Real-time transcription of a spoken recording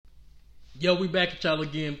Yo, we back at y'all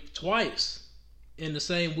again twice in the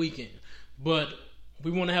same weekend. But we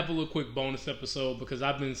want to have a little quick bonus episode because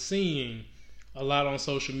I've been seeing a lot on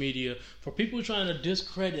social media for people trying to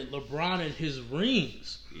discredit LeBron and his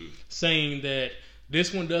rings, saying that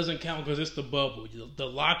this one doesn't count because it's the bubble, the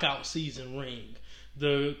lockout season ring,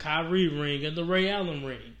 the Kyrie ring, and the Ray Allen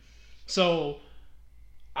ring. So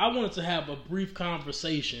I wanted to have a brief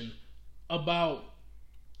conversation about,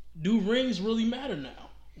 do rings really matter now?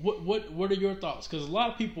 What are your thoughts? Because a lot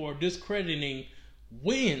of people are discrediting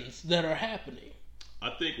wins that are happening. I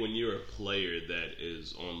think when you're a player that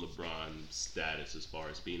is on LeBron's status as far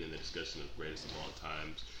as being in the discussion of greatest of all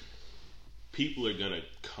times, people are going to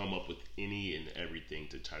come up with any and everything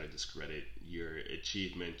to try to discredit your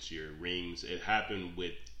achievements, your rings. It happened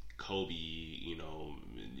with Kobe, you know,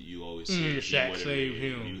 you always see Shaq saved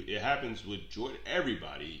him. It happens with Jordan.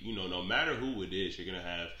 Everybody, you know, no matter who it is, you're going to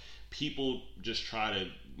have people just try to,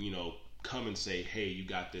 you know, come and say, hey, you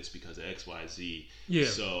got this because of X, Y, Z. Yeah.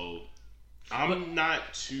 So I'm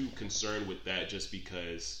not too concerned with that just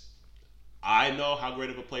because I know how great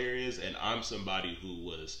of a player he is, and I'm somebody who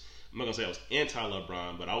was, I'm not going to say I was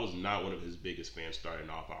anti-LeBron, but I was not one of his biggest fans starting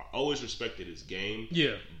off. I always respected his game,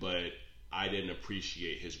 but I didn't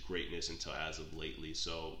appreciate his greatness until as of lately.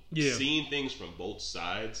 So seeing things from both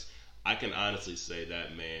sides, I can honestly say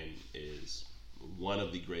that man is one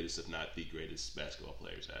of the greatest, if not the greatest basketball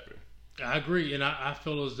players ever. I agree, and I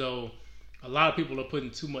feel as though a lot of people are putting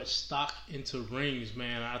too much stock into rings,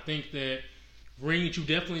 man. I think that rings, you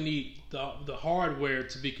definitely need the hardware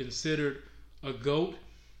to be considered a GOAT,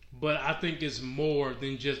 but I think it's more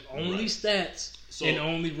than just only stats and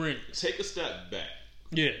only rings. Take a step back.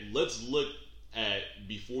 Yeah. Let's look at,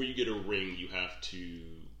 before you get a ring, you have to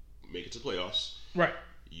make it to playoffs. Right.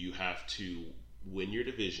 You have to win your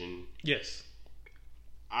division. Yes.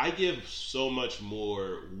 I give so much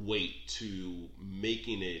more weight to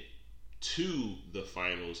making it to the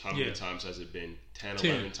finals. How many times has it been? 10,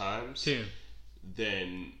 11 times? 10.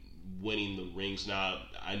 Than winning the rings. Now,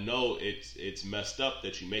 I know it's messed up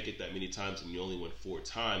that you make it that many times and you only win 4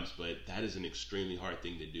 times, but that is an extremely hard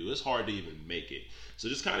thing to do. It's hard to even make it. So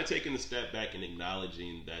just kind of taking a step back and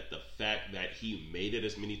acknowledging that the fact that he made it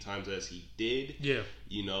as many times as he did,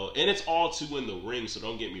 you know, and it's all to win the ring, so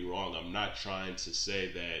don't get me wrong. I'm not trying to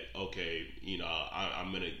say that, okay, you know,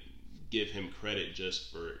 I'm going to give him credit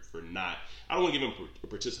just for not. I don't want to give him a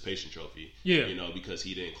participation trophy, you know, because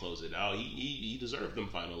he didn't close it out. He deserved them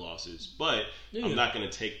final losses, but I'm not going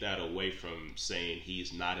to take that away from saying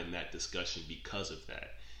he's not in that discussion because of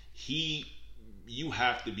that. You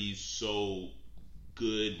have to be so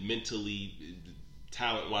good mentally,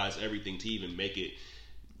 talent-wise, everything to even make it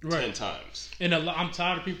 10 times. And I'm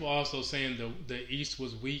tired of people also saying the East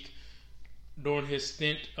was weak during his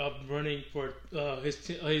stint of running for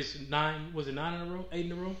his 9, was it 9 in a row? 8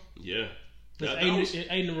 in a row? Yeah. 8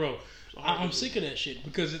 in a row. I'm sick of that shit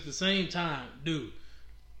because at the same time, dude,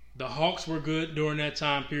 the Hawks were good during that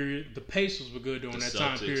time period. The Pacers were good during that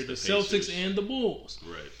time period. The Celtics and the Bulls.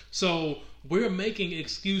 Right. So we're making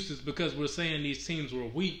excuses because we're saying these teams were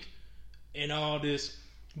weak and all this,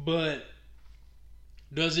 but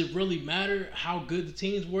does it really matter how good the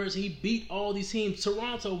teams were? He beat all these teams.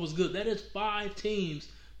 Toronto was good. That is 5 teams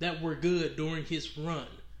that were good during his run.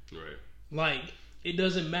 Right. Like, it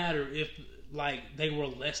doesn't matter if, like, they were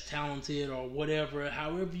less talented or whatever,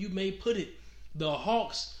 however you may put it. The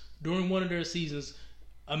Hawks, during one of their seasons,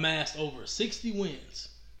 amassed over 60 wins.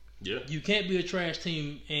 Yeah. You can't be a trash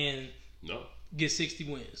team and get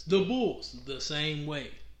 60 wins. The Bulls, the same way.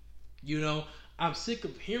 You know, I'm sick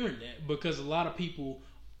of hearing that because a lot of people,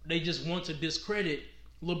 they just want to discredit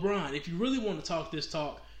LeBron. If you really want to talk this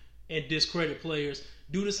talk and discredit players,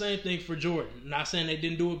 do the same thing for Jordan. Not saying they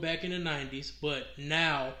didn't do it back in the 90s, but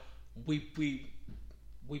now we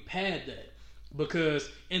pad that. Because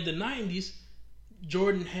in the 90s,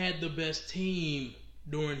 Jordan had the best team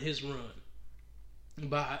during his run.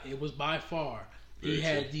 It was by far. He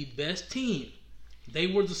had the best team. They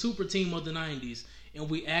were the super team of the 90s. And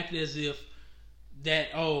we act as if that,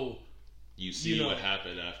 you see what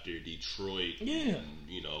happened after Detroit,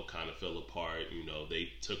 you know, kind of fell apart. You know, they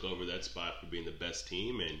took over that spot for being the best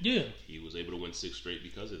team, and he was able to win 6 straight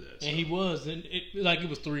because of that. So. And he was, and it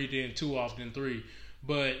was 3, then 2 off, then 3.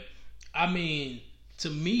 But I mean,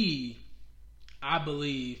 to me, I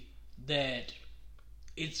believe that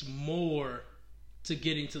it's more to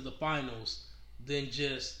getting to the finals than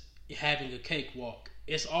just having a cakewalk.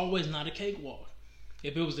 It's always not a cakewalk.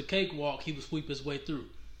 If it was a cakewalk, he would sweep his way through.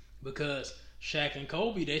 Because Shaq and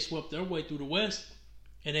Kobe, they swept their way through the West,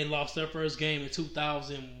 and they lost their first game in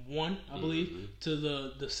 2001, I believe, to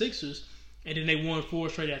the Sixers. and then they won 4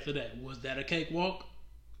 straight after that. Was that a cakewalk?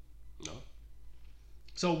 No.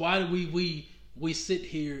 So why do we sit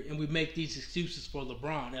here and we make these excuses for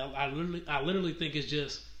LeBron? I literally think it's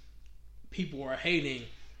just people are hating.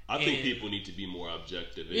 I think people need to be more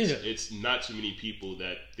objective. It's not too many people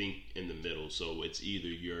that think in the middle. So it's either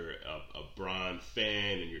you're a Bron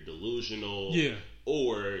fan and you're delusional,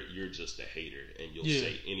 or you're just a hater and you'll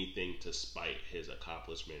say anything to spite his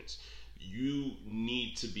accomplishments. You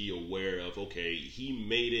need to be aware of, okay, he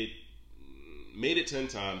made it 10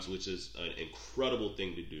 times, which is an incredible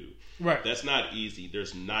thing to do. Right. That's not easy.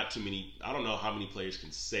 There's not too many. I don't know how many players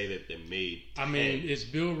can say that they made 10. I mean, it's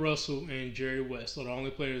Bill Russell and Jerry West are the only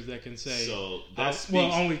players that can say. So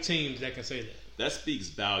only teams that can say that. That speaks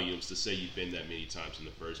volumes to say you've been that many times in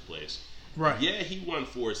the first place. Right. Yeah, he won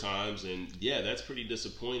 4 times, and yeah, that's pretty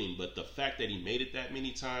disappointing. But the fact that he made it that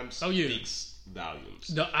many times speaks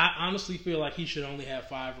volumes. I honestly feel like he should only have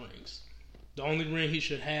 5 rings. The only ring he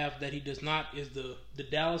should have that he does not is the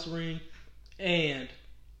Dallas ring. And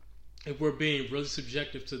if we're being really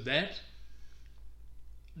subjective to that,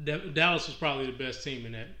 Dallas was probably the best team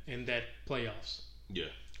in that playoffs. Yeah.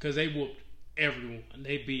 Because they whooped everyone.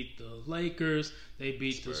 They beat the Lakers. They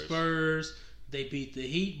beat the Spurs. They beat the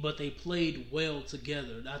Heat. But they played well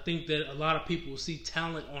together. I think that a lot of people see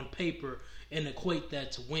talent on paper and equate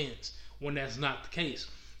that to wins when that's not the case.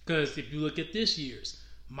 Because if you look at this year's,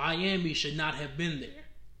 Miami should not have been there.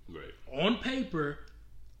 Right. On paper,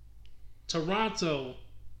 Toronto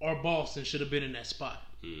or Boston should have been in that spot.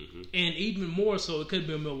 Mm-hmm. And even more so, it could have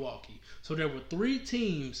been Milwaukee. So there were 3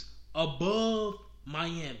 teams above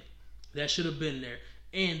Miami that should have been there.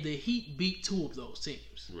 And the Heat beat 2 of those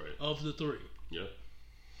teams. Right. Of the 3. Yeah.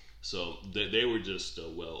 So they were just a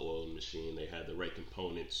well-oiled machine. They had the right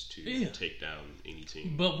components to take down any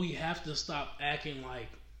team. But we have to stop acting like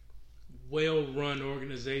well-run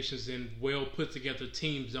organizations and well-put-together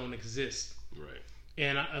teams don't exist. Right.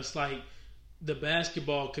 And it's like the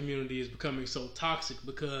basketball community is becoming so toxic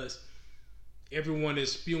because everyone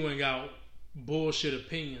is spewing out bullshit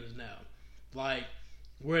opinions now. Like,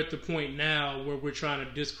 we're at the point now where we're trying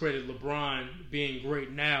to discredit LeBron being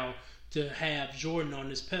great now to have Jordan on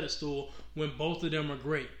this pedestal when both of them are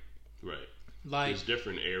great. Right. Like, there's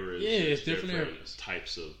different eras. Yeah, it's different eras.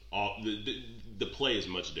 Types of the play is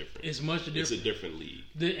much different. It's much different. It's a different league.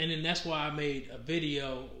 And then that's why I made a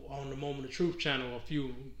video on the Moment of Truth channel a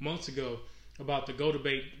few months ago about the GO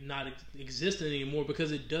debate not existing anymore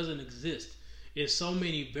because it doesn't exist. It's so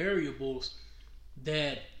many variables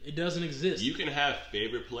that it doesn't exist. You can have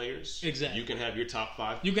favorite players. Exactly. You can have your top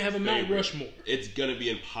 5. You can have a Mount Rushmore. It's going to be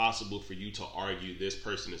impossible for you to argue this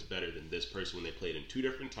person is better than this person when they played in 2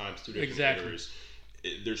 different times, 2 different eras.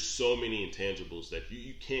 There's so many intangibles that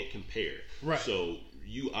you can't compare. Right. So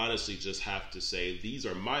you honestly just have to say, these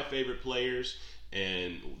are my favorite players,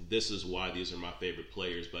 and this is why these are my favorite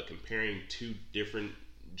players. But comparing 2 different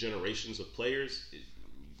generations of players,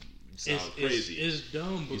 sounds crazy. It's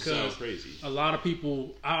dumb because you sound crazy. A lot of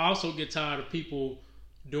people. I also get tired of people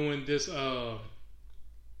doing this,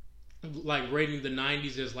 like rating the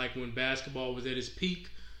 '90s as like when basketball was at its peak.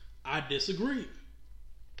 I disagree.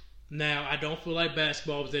 Now, I don't feel like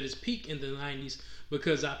basketball was at its peak in the '90s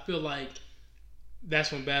because I feel like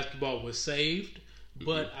that's when basketball was saved. Mm-hmm.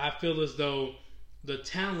 But I feel as though the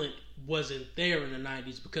talent wasn't there in the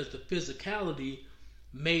 '90s because the physicality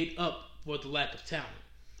made up for the lack of talent.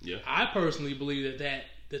 Yeah. I personally believe that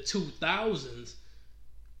the 2000s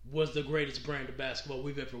was the greatest brand of basketball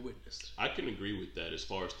we've ever witnessed. I can agree with that as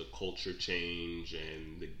far as the culture change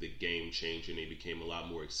and the game change, and it became a lot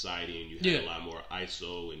more exciting. You had a lot more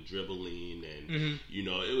ISO and dribbling, and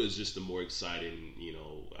it was just a more exciting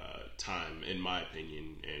time in my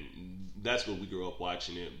opinion, and that's what we grew up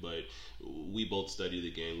watching it. But we both study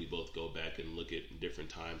the game, we both go back and look at different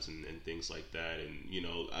times and things like that, and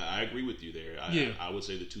I agree with you there. I would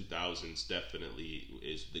say the 2000s definitely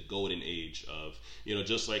is the golden age of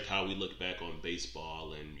just like how we look back on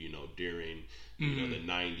baseball and during the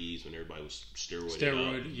 90s when everybody was steroid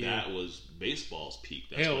up, that was baseball's peak.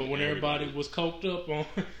 That's when everybody was coked up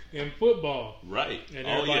in football, right? And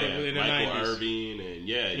everybody in the Michael 90s. Irvin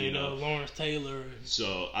and Lawrence Taylor.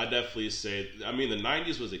 So I definitely say, the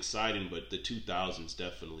 90s was exciting, but the 2000s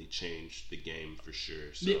definitely changed the game for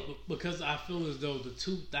sure. So because I feel as though the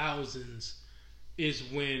 2000s is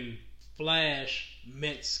when flash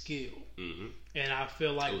met skill. Mm-hmm. And I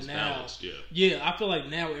feel like now, balanced, I feel like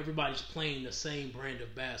now everybody's playing the same brand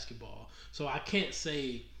of basketball. So I can't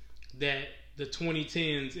say that the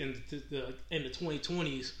 2010s and the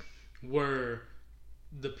 2020s were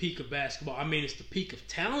the peak of basketball. I mean, it's the peak of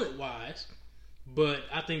talent-wise, but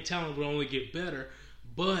I think talent will only get better.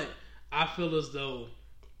 But I feel as though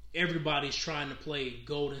everybody's trying to play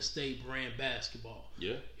Golden State brand basketball.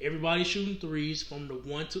 Yeah. Everybody's shooting threes from the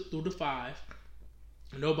 1 through the 5.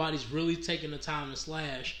 Nobody's really taking the time to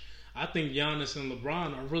slash. I think Giannis and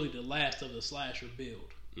LeBron are really the last of the slasher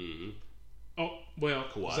build. Mm-hmm. Oh, well,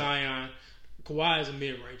 Kawhi. Zion. Kawhi is a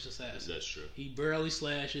mid-range assassin. That's true. He barely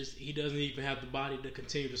slashes. He doesn't even have the body to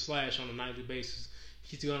continue to slash on a nightly basis.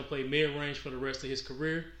 He's going to play mid-range for the rest of his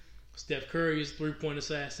career. Steph Curry is a three-point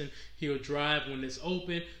assassin. He'll drive when it's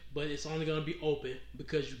open, but it's only going to be open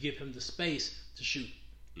because you give him the space to shoot.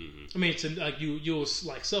 Mm-hmm. I mean, you'll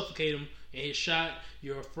suffocate him in his shot.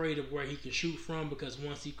 You're afraid of where he can shoot from because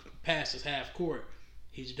once he passes half court,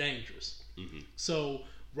 he's dangerous. Mm-hmm. So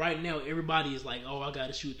right now, everybody is like, "Oh, I got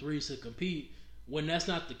to shoot threes to compete." When that's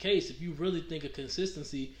not the case, if you really think of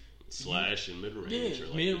consistency, slash and mid range,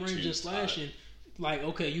 like mid-range and slashing, like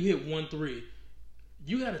okay, you hit 1 3.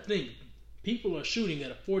 You got to think people are shooting at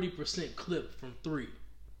a 40% clip from 3.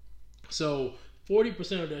 So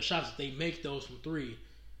 40% of their shots that they make those from 3,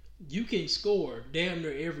 you can score damn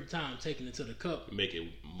near every time taking it to the cup. Make it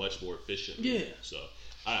much more efficient. Yeah. So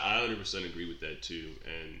I 100% agree with that too.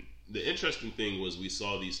 And the interesting thing was we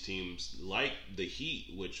saw these teams like the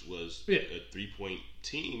Heat, which was a 3-point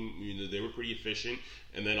team. You know, they were pretty efficient,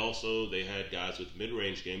 and then also they had guys with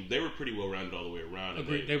mid-range game. They were pretty well rounded all the way around.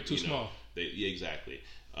 Agreed. They were too small. Yeah, exactly.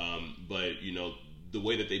 But you know, the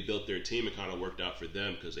way that they built their team, it kind of worked out for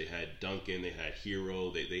them because they had Duncan, they had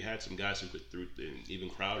Hero, they had some guys who could even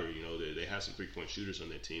Crowder. You know, they had some 3-point shooters on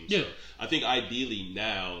their team. Yeah. So I think ideally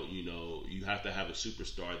now, you know, you have to have a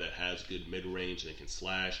superstar that has good mid range and can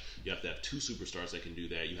slash. You have to have 2 superstars that can do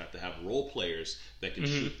that. You have to have role players that can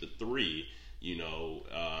shoot the 3. You know,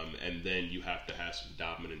 and then you have to have some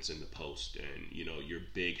dominance in the post, and you know your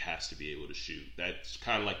big has to be able to shoot. That's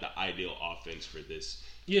kind of like the ideal offense for this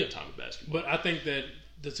time of basketball. But I think that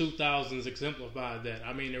the 2000s exemplified that.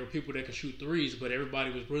 I mean, there were people that could shoot threes, but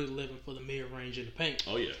everybody was really living for the mid range in the paint.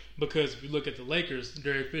 Oh yeah. Because if you look at the Lakers,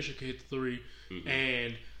 Derek Fisher could hit the 3,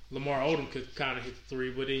 and Lamar Odom could kind of hit the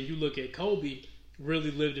 3. But then you look at Kobe,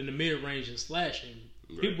 really lived in the mid range and slashing.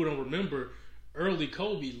 Right. People don't remember. Early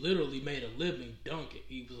Kobe literally made a living dunking.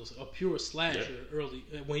 He was a pure slasher early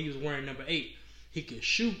when he was wearing number 8. He could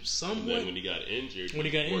shoot somewhat. And then when he got injured, on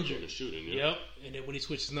the shooting. Yep. And then when he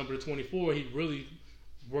switched his number to 24, he really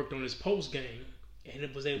worked on his post game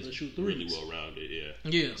and was able to shoot threes. Really well rounded, yeah.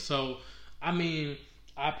 Yeah. So I mean,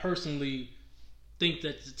 I personally think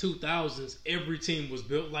that the 2000s, every team was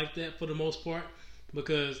built like that for the most part,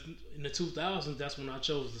 because in the 2000s, that's when I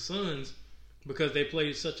chose the Suns. Because they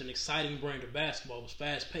played such an exciting brand of basketball. It was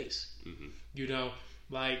fast-paced. Mm-hmm. You know,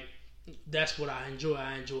 like, that's what I enjoy.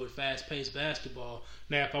 I enjoyed fast-paced basketball.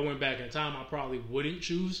 Now, if I went back in time, I probably wouldn't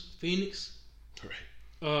choose Phoenix.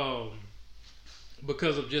 Right.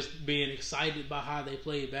 Because of just being excited by how they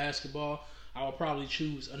played basketball. I would probably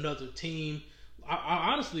choose another team.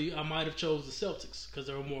 I honestly, I might have chose the Celtics because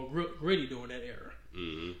they were more gritty during that era.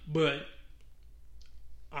 Mm-hmm. But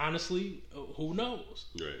honestly, who knows?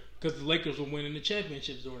 Right. Because the Lakers were winning the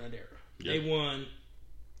championships during that era. Yeah. They won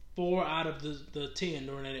 4 out of the 10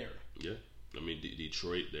 during that era. Yeah. I mean,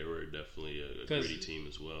 Detroit, they were definitely a gritty team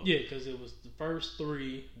as well. Yeah, because it was the first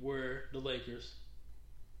 3 were the Lakers.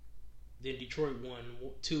 Then Detroit won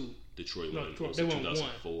 2. Detroit won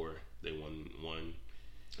 2004. They won 1.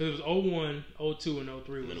 It was 01, 02, and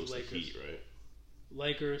 03 was Lakers. The Heat, right?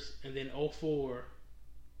 Lakers, and then 04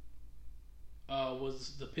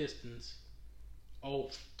 was the Pistons.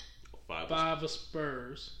 05 was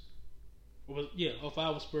Spurs.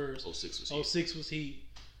 05 was Spurs. 06 was Heat. 06 was Heat.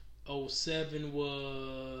 07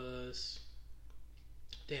 was...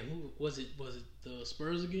 Damn, who was it? Was it the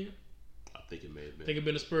Spurs again? I think it may have been. I think it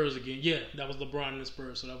been the Spurs again. Yeah, that was LeBron and the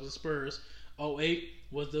Spurs. So that was the Spurs. 08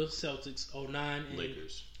 was the Celtics. 09 and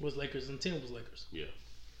Lakers. Was Lakers, and 10 was Lakers. Yeah.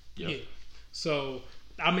 Yep. Yeah. So,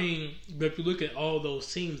 I mean, but if you look at all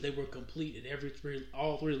those teams, they were complete at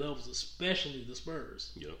all 3 levels, especially the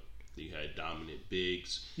Spurs. Yep. You had dominant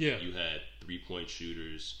bigs. Yeah. You had 3-point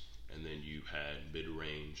shooters, and then you had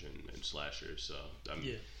mid-range and slashers. So, I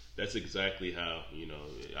mean, that's exactly how, you know,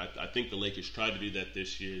 I think the Lakers tried to do that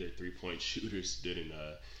this year. Their 3-point shooters didn't.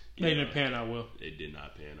 They didn't pan out well. It did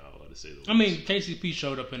not pan out, to say the least. I mean, KCP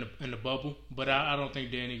showed up in the bubble, but I don't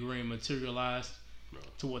think Danny Green materialized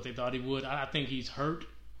to what they thought he would. I think he's hurt.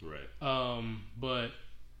 Right. But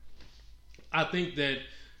I think that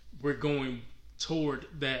we're going toward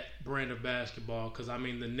that brand of basketball because, I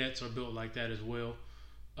mean, the Nets are built like that as well.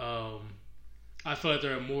 I feel like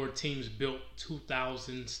there are more teams built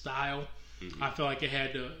 2000 style. Mm-hmm. I feel like it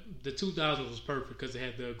had the 2000s was perfect because it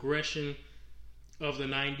had the aggression of the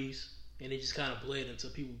 90s and it just kind of bled into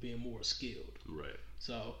people being more skilled. Right.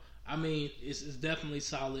 So, I mean, it's definitely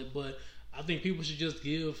solid, but I think people should just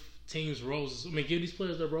give teams roses. I mean, give these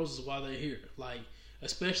players their roses while they're here. Like,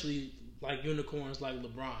 especially like unicorns like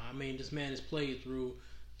LeBron. I mean, this man has played through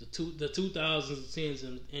the 2000s and 10s,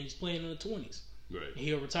 and he's playing in the 20s. Right. And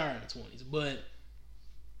he'll retire in the 20s. But,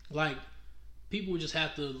 like, people just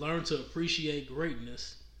have to learn to appreciate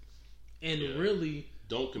greatness and really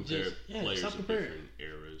don't compare players of different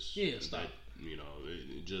eras. Yeah, stop.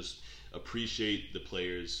 Just appreciate the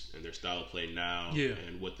players and their style of play now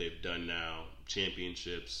and what they've done now.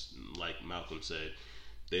 Championships, like Malcolm said,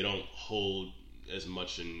 they don't hold as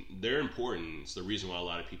much, and they're important. It's the reason why a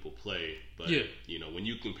lot of people play. But when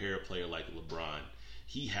you compare a player like LeBron,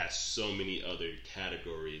 he has so many other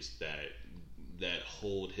categories that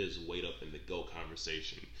hold his weight up in the GOAT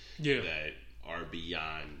conversation that are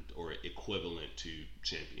beyond or equivalent to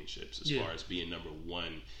championships as far as being number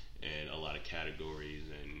one in a lot of categories,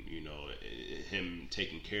 and him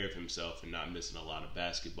taking care of himself and not missing a lot of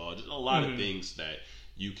basketball. Just a lot of things that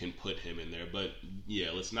you can put him in there. But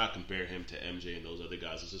let's not compare him to MJ and those other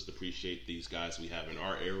guys. Let's just appreciate these guys we have in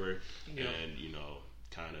our era, and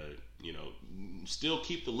kind of still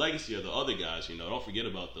keep the legacy of the other guys. Don't forget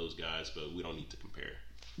about those guys, but we don't need to compare.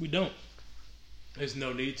 We don't. There's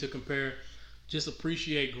no need to compare. Just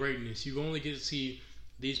appreciate greatness. You only get to see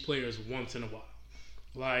these players once in a while.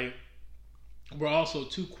 Like, we're also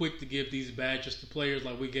too quick to give these badges to players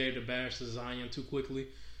like we gave the badge to Zion too quickly.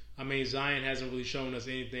 I mean, Zion hasn't really shown us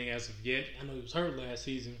anything as of yet. I know he was hurt last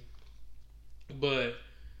season. But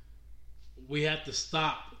we have to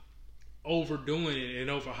stop overdoing it and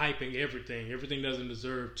overhyping everything. Everything doesn't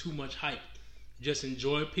deserve too much hype. Just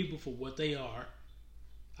enjoy people for what they are.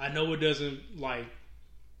 I know it doesn't,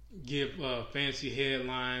 give fancy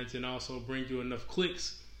headlines and also bring you enough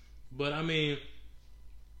clicks. But, I mean,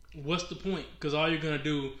 what's the point? Because all you're going to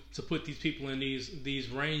do to put these people in these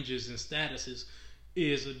ranges and statuses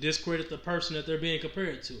is discredit the person that they're being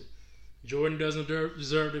compared to. Jordan doesn't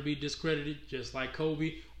deserve to be discredited, just like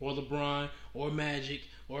Kobe or LeBron or Magic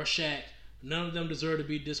or Shaq. None of them deserve to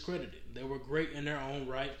be discredited. They were great in their own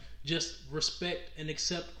right. Just respect and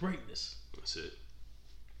accept greatness. That's it.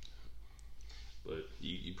 But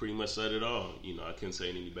you pretty much said it all. I couldn't say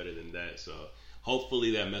any better than that. So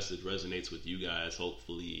hopefully that message resonates with you guys.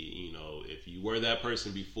 Hopefully, if you were that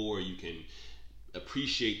person before, you can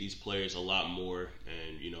appreciate these players a lot more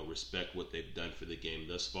and, respect what they've done for the game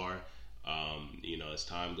thus far. As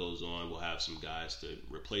time goes on, we'll have some guys to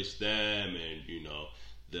replace them, and,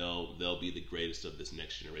 they'll be the greatest of this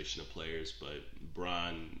next generation of players. But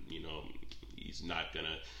Bron, he's not going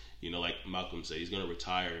to, like Malcolm said, he's going to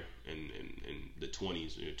retire in the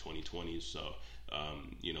 20s, 2020s. So,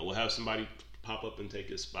 we'll have somebody pop up and take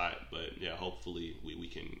his spot. But, hopefully we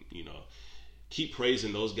can, keep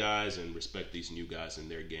praising those guys and respect these new guys in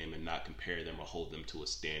their game and not compare them or hold them to a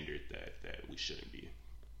standard that we shouldn't be.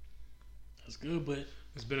 That's good, but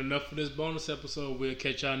it's been enough for this bonus episode. We'll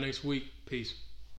catch y'all next week. Peace.